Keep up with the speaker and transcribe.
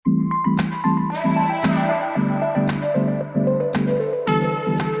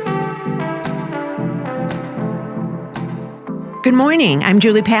Good morning. I'm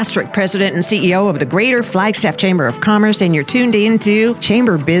Julie Pastrick, President and CEO of the Greater Flagstaff Chamber of Commerce, and you're tuned into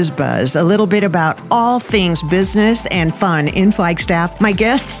Chamber Biz Buzz, a little bit about all things business and fun in Flagstaff. My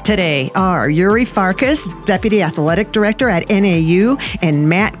guests today are Yuri Farkas, Deputy Athletic Director at NAU, and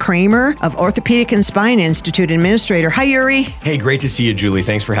Matt Kraemer of Orthopedic and Spine Institute Administrator. Hi, Yuri. Hey, great to see you, Julie.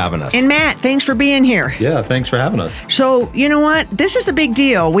 Thanks for having us. And Matt, thanks for being here. Yeah, thanks for having us. So, you know what? This is a big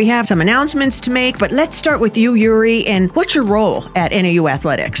deal. We have some announcements to make, but let's start with you, Yuri, and what's your role at NAU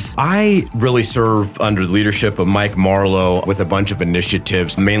Athletics? I really serve under the leadership of Mike Marlowe with a bunch of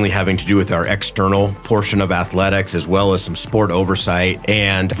initiatives, mainly having to do with our external portion of athletics, as well as some sport oversight.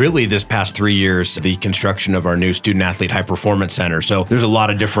 And really this past 3 years, the construction of our new Student Athlete High Performance Center. So there's a lot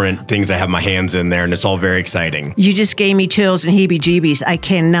of different things I have my hands in there, and it's all very exciting. You just gave me chills and heebie-jeebies. I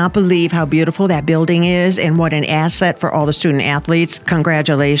cannot believe how beautiful that building is and what an asset for all the student athletes.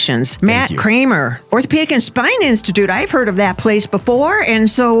 Congratulations. Matt Kraemer, Orthopedic and Spine Institute. I've heard of that place before.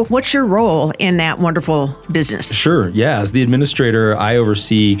 And so what's your role in that wonderful business? Sure. Yeah. As the administrator, I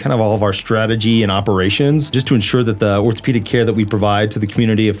oversee kind of all of our strategy and operations just to ensure that the orthopedic care that we provide to the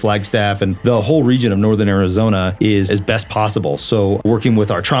community of Flagstaff and the whole region of Northern Arizona is as best possible. So working with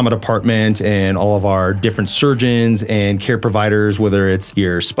our trauma department and all of our different surgeons and care providers, whether it's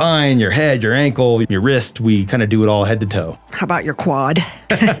your spine, your head, your ankle, your wrist, we kind of do it all head to toe. How about your quad?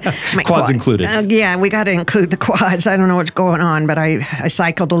 Quads included. Yeah, we got to include the quads. I don't know what's going on, but I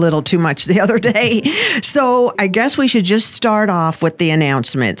cycled a little too much the other day. So I guess we should just start off with the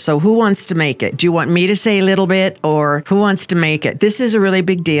announcement. So who wants to make it? Do you want me to say a little bit, or who wants to make it? This is a really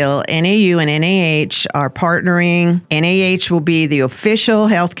big deal. NAU and NAH are partnering. NAH will be the official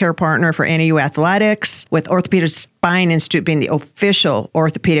healthcare partner for NAU Athletics, with Orthopedic Spine Institute being the official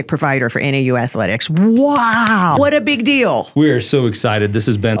orthopedic provider for NAU Athletics. Wow. What a big deal. We are so excited. This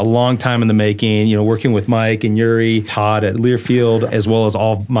has been a long time in the making, working with Mike and Yuri, Todd at Learfield, as well as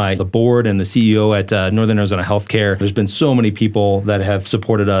the board and the CEO at Northern Arizona Healthcare. There's been so many people that have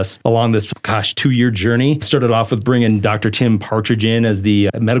supported us along this, 2-year journey. Started off with bringing Dr. Tim Partridge in as the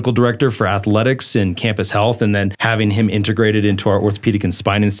medical director for athletics and campus health, and then having him integrated into our Orthopedic and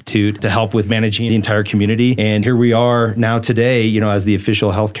Spine Institute to help with managing the entire community. And here we are now today, as the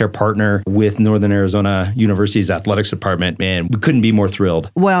official healthcare partner with Northern Arizona University's athletics department, and we couldn't be more thrilled.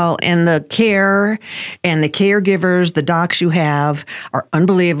 Well, and the care and the caregivers, the docs you have are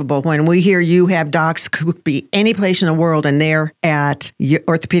unbelievable. When we hear you have docs, could be any place in the world, and they're at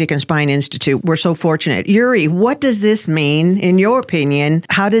Orthopedic and Spine Institute. We're so fortunate. Yuri, what does this mean, in your opinion?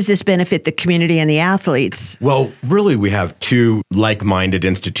 How does this benefit the community and the athletes? Well, really, we have two like-minded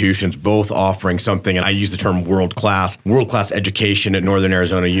institutions, both offering something, and I use the term world-class education at Northern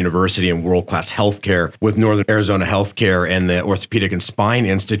Arizona University and world-class healthcare with Northern Arizona Healthcare and the Orthopedic and Spine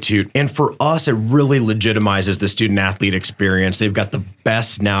Institute. And for us, it really legitimizes the student-athlete experience. They've got the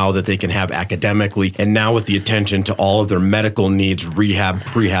best now that they can have academically, and now with the attention to all of their medical needs, rehab,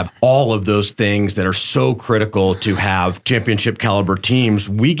 prehab, all of those things that are so critical to have championship caliber teams,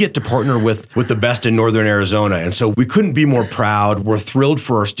 we get to partner with the best in Northern Arizona. And so we couldn't be more proud. We're thrilled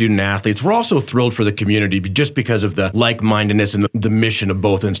for our student athletes. We're also thrilled for the community just because of the like-mindedness and the mission of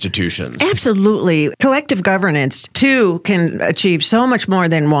both institutions. Absolutely. Collective governance, two, can achieve so much more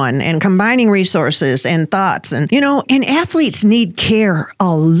than one, and combining resources and thoughts. And, and athletes need care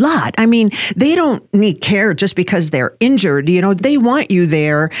a lot. I mean, they don't need care just because they're injured. They want you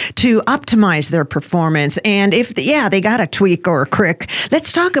there to optimize their performance. And if, they got a tweak or a crick,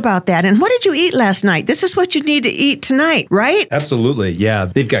 let's talk about that. And what did you eat last night? This is what you need to eat tonight, right? Absolutely. Yeah.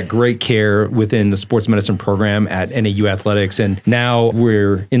 They've got great care within the sports medicine program at NAU Athletics. And now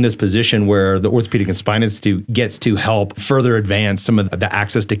we're in this position where the Orthopedic and Spine Institute gets to help further advance some of the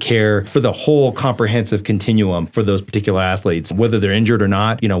access to care for the whole comprehensive continuum for those particular athletes, whether they're injured or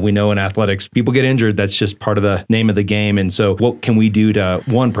not. We know in athletics, people get injured. That's just part of the name of the game. And so what can we do to,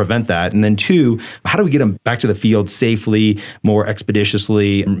 one, prevent that? And then two, how do we get them back to the field safely, more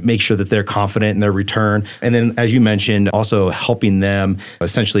expeditiously, and make sure that they're confident in their return? And then, as you mentioned, also helping them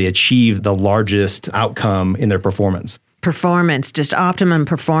essentially achieve the largest outcome in their performance. Performance, just optimum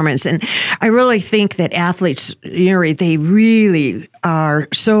performance. And I really think that athletes, Yuri, they really are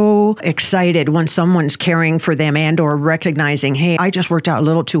so excited when someone's caring for them and or recognizing, hey, I just worked out a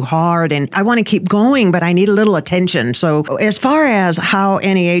little too hard and I want to keep going, but I need a little attention. So as far as how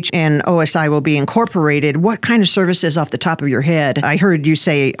NAH and OSI will be incorporated, what kind of services off the top of your head? I heard you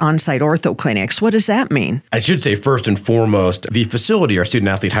say on-site ortho clinics. What does that mean? I should say first and foremost, the facility, our Student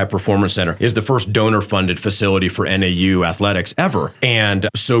Athlete High Performance Center, is the first donor-funded facility for NAU NAU Athletics ever. And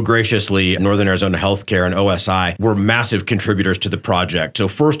so graciously, Northern Arizona Healthcare and OSI were massive contributors to the project. So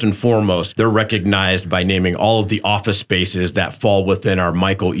first and foremost, they're recognized by naming all of the office spaces that fall within our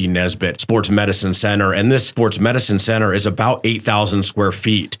Michael E. Nesbitt Sports Medicine Center. And this Sports Medicine Center is about 8,000 square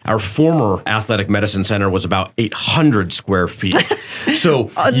feet. Our former Athletic Medicine Center was about 800 square feet.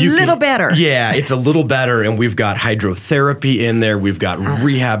 So a little better. Yeah, it's a little better. And we've got hydrotherapy in there. We've got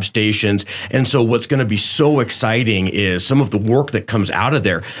rehab stations. And so what's going to be so exciting is some of the work that comes out of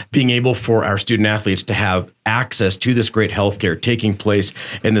there, being able for our student athletes to have access to this great healthcare taking place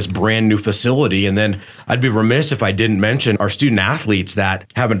in this brand new facility. And then I'd be remiss if I didn't mention our student athletes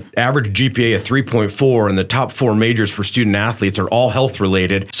that have an average GPA of 3.4, and the top 4 majors for student athletes are all health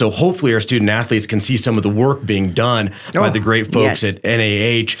related. So hopefully our student athletes can see some of the work being done by the great folks at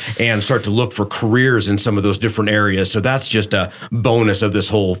NAH and start to look for careers in some of those different areas. So that's just a bonus of this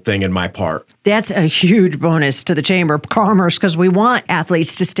whole thing in my part. That's a huge bonus to the Chamber of Commerce, because we want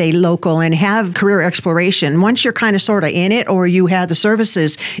athletes to stay local and have career exploration. Once you're kind of sort of in it, or you have the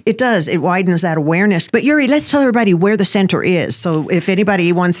services, it widens that awareness. But Yuri, let's tell everybody where the center is. So if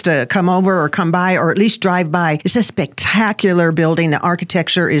anybody wants to come over or come by or at least drive by, it's a spectacular building. The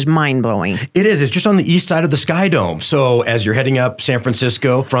architecture is mind-blowing. It is. It's just on the east side of the Sky Dome. So as you're heading up San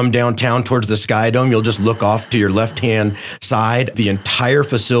Francisco from downtown towards the Sky Dome, you'll just look off to your left-hand side. The entire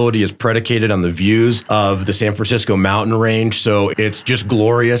facility is predicated on the views of the San Francisco mountain range. So it's just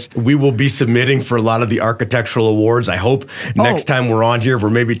glorious. We will be submitting for a lot of the architectural awards. I hope next time we're on here, we're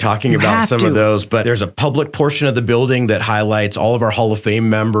maybe talking about some of those. But there's a public portion of the building that highlights all of our Hall of Fame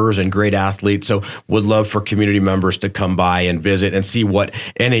members and great athletes. So would love for community members to come by and visit and see what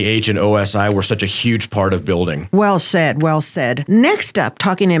NAH and OSI were such a huge part of building. Well said, well said. Next up,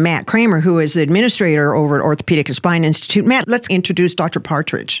 talking to Matt Kraemer, who is the administrator over at Orthopedic and Spine Institute. Matt, let's introduce Dr.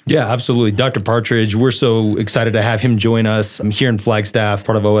 Partridge. Yeah, absolutely. Dr. Partridge, we're so excited to have him join us. I'm here in Flagstaff,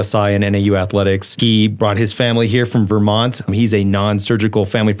 part of OSI and NAU Athletics. He brought his family here from Vermont. He's a non-surgical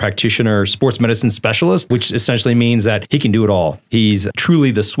family practitioner, sports medicine specialist, which essentially means that he can do it all. He's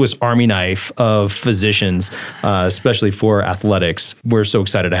truly the Swiss Army knife of physicians, especially for athletics. We're so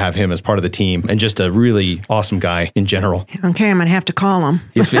excited to have him as part of the team, and just a really awesome guy in general. Okay, I'm going to have to call him.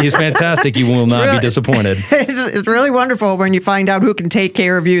 He's fantastic. You will not be disappointed. It's really wonderful when you find out who can take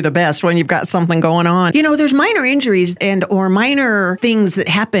care of you the best when you've got something going on. You know, there's minor injuries or minor things that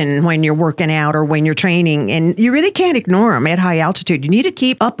happen when you're working out or when you're training, and you really can't ignore them at high altitude. You need to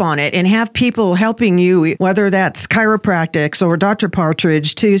keep up on it and have people helping you, whether that's chiropractics or Dr.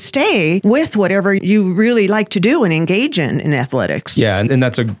 Partridge, to stay with whatever you really like to do and engage in athletics. Yeah, and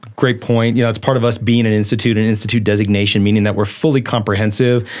that's a great point. You know, it's part of us being an institute designation, meaning that we're fully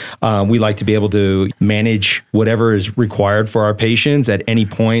comprehensive. We like to be able to manage whatever is required for our patients at any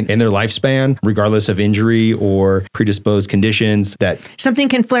point in their lifespan, regardless of injury or predisposed conditions. That something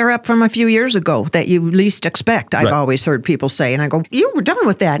can flare up from a few years ago that you least expect. I've always heard people say, and I go, "You were done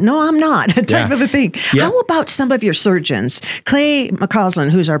with that." No, I'm not. Type of a thing. Yeah. How about some of your surgeons? Clay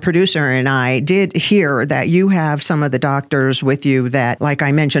McCausland, who's our producer, and I did hear that you have some of the doctors with you that, like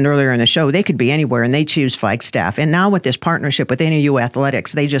I mentioned earlier in the show, they could be anywhere and they choose Flagstaff. And now with this partnership with NAU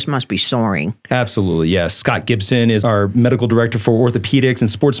Athletics, they just must be soaring. Absolutely, yes. Scott Gibson is our medical director for orthopedics and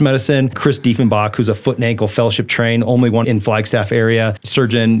sports medicine. Chris Diefenbach, who's a foot and ankle fellowship trained, only one in Flagstaff area.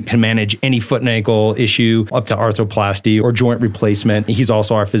 Surgeon can manage any foot and ankle issue up to arthroplasty or joint replacement. He's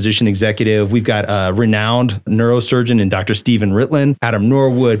also our physician executive. We've got a renowned neurosurgeon in Dr. Stephen Ritland, Adam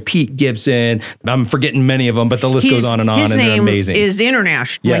Norwood, Pete Gibson. I'm forgetting many of them, but the list goes on, and they're amazing. His name is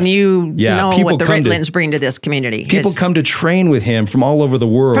international when you know people what the Ritlands bring to this community. People come to train with him from all over the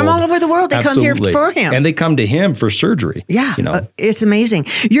world. From all over the world. They Absolutely. come here for him. And they come to him for surgery. Yeah, you know. It's amazing.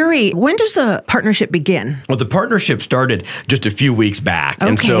 Yuri, when does the partnership begin? Well, the partnership started just a few weeks back. Okay.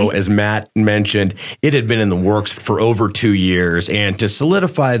 And so, as Matt mentioned, it had been in the works for over 2 years. And to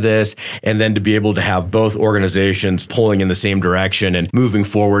solidify this, and then to be able to have both organizations pulling in the same direction and moving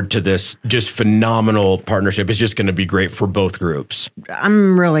forward to this just phenomenal partnership is just going to be great for both groups.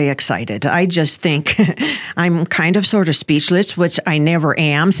 I'm really excited. I just think I'm kind of sort of speechless, which I never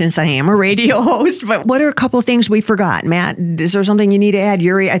am since I am a radio host. But what are a couple of things we forgot? Matt, is there something you need to add?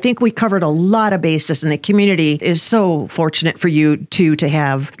 Yuri, I think we covered a lot of bases, and the community is so fortunate for you to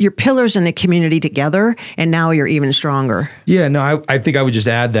have your pillars in the community together, and now you're even stronger. Yeah, no, I think I would just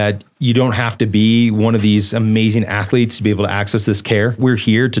add that You don't have to be one of these amazing athletes to be able to access this care. We're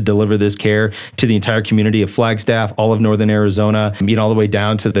here to deliver this care to the entire community of Flagstaff, all of Northern Arizona, all the way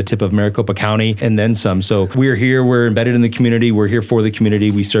down to the tip of Maricopa County and then some. So we're here, we're embedded in the community, we're here for the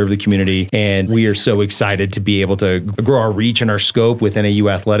community, we serve the community, and we are so excited to be able to grow our reach and our scope with NAU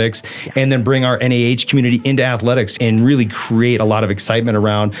Athletics and then bring our NAH community into athletics and really create a lot of excitement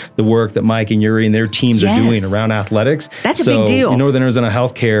around the work that Mike and Yuri and their teams are doing around athletics. That's a big deal. In Northern Arizona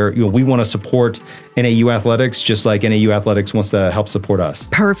Healthcare, we want to support NAU Athletics just like NAU Athletics wants to help support us.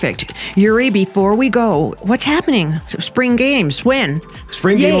 Perfect. Yuri, before we go, what's happening? Spring games, when?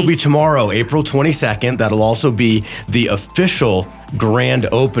 Spring game will be tomorrow, April 22nd. That'll also be the official grand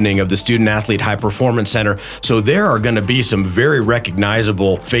opening of the Student Athlete High Performance Center. So there are going to be some very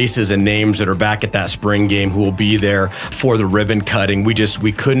recognizable faces and names that are back at that spring game who will be there for the ribbon cutting. We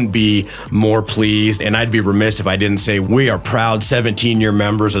couldn't be more pleased, and I'd be remiss if I didn't say we are proud 17-year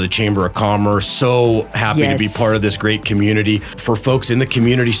members of the Chamber of Commerce. So happy to be part of this great community. For folks in the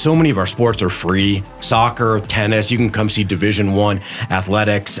community, so many of our sports are free. Soccer, tennis, you can come see Division I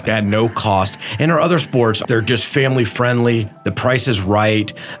athletics at no cost. And our other sports, they're just family friendly. The price is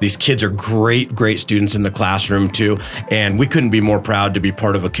right. These kids are great students in the classroom too. And we couldn't be more proud to be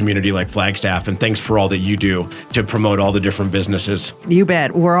part of a community like Flagstaff. And thanks for all that you do to promote all the different businesses. You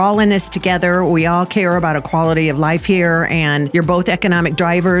bet. We're all in this together. We all care about a quality of life here. And you're both economic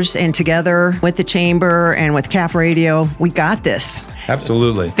drivers. And together with the Chamber and with CAF Radio, we got this.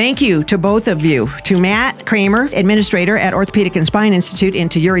 Absolutely. Thank you to both of you. To Matt Kraemer, Administrator at Orthopedic and Spine Institute,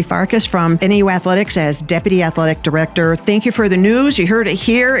 and to Yuri Farkas from NAU Athletics as Deputy Athletic Director. Thank you for the news. You heard it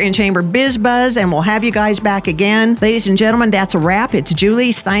here in Chamber Biz Buzz, and we'll have you guys back again. Ladies and gentlemen, that's a wrap. It's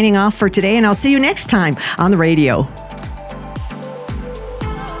Julie signing off for today, and I'll see you next time on the radio.